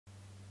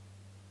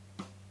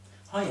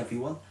Hi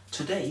everyone,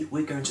 today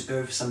we're going to go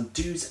over some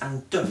do's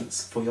and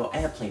don'ts for your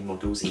airplane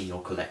models in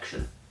your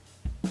collection.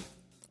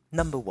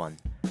 Number 1.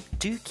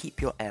 Do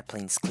keep your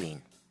airplanes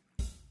clean.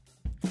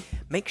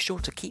 Make sure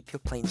to keep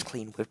your planes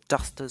clean with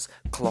dusters,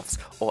 cloths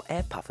or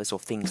air puffers or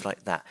things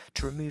like that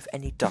to remove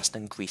any dust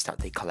and grease that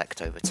they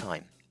collect over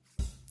time.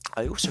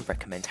 I also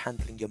recommend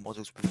handling your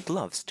models with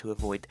gloves to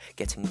avoid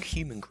getting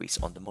human grease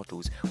on the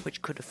models,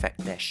 which could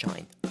affect their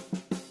shine.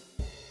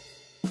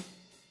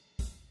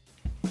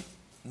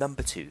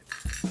 Number 2.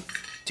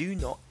 Do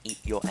not eat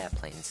your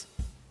airplanes.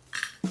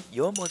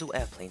 Your model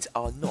airplanes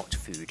are not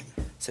food,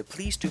 so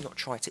please do not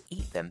try to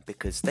eat them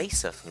because they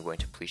certainly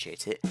won't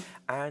appreciate it,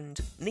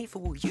 and neither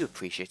will you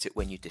appreciate it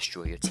when you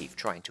destroy your teeth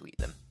trying to eat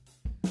them.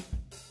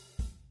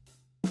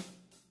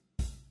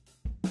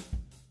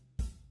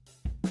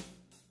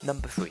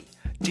 Number 3.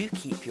 Do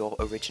keep your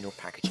original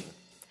packaging.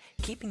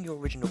 Keeping your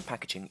original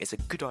packaging is a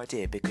good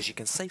idea because you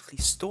can safely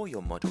store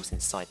your models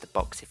inside the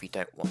box if you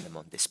don't want them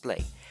on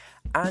display.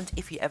 And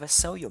if you ever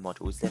sell your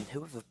models, then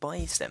whoever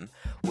buys them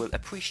will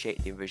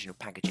appreciate the original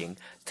packaging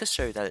to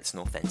show that it's an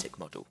authentic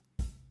model.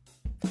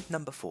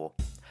 Number 4.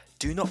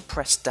 Do not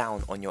press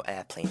down on your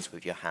airplanes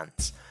with your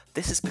hands.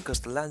 This is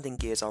because the landing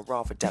gears are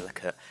rather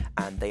delicate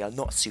and they are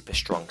not super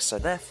strong, so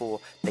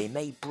therefore they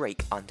may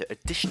break under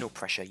additional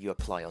pressure you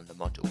apply on the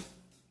model.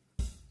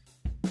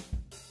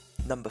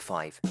 Number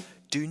 5.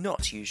 Do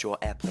not use your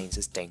airplanes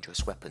as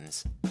dangerous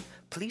weapons.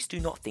 Please do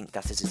not think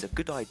that it is a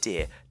good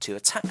idea to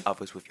attack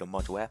others with your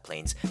model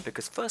airplanes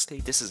because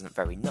firstly this isn't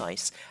very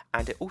nice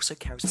and it also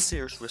carries a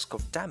serious risk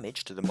of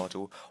damage to the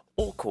model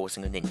or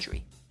causing an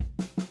injury.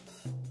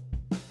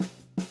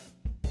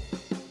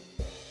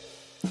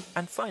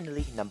 And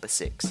finally, number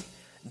 6.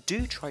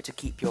 Do try to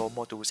keep your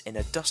models in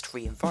a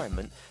dust-free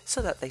environment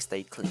so that they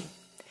stay clean.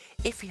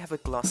 If you have a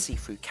glass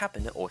see-through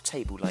cabinet or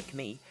table like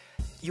me,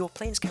 your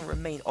planes can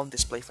remain on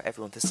display for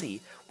everyone to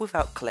see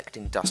without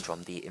collecting dust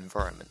from the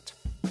environment.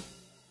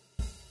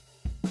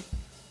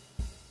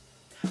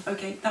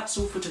 Okay, that's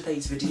all for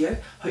today's video.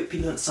 Hope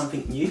you learnt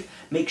something new.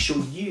 Make sure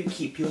you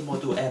keep your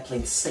model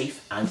airplanes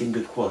safe and in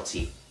good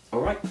quality.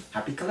 Alright,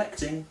 happy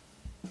collecting!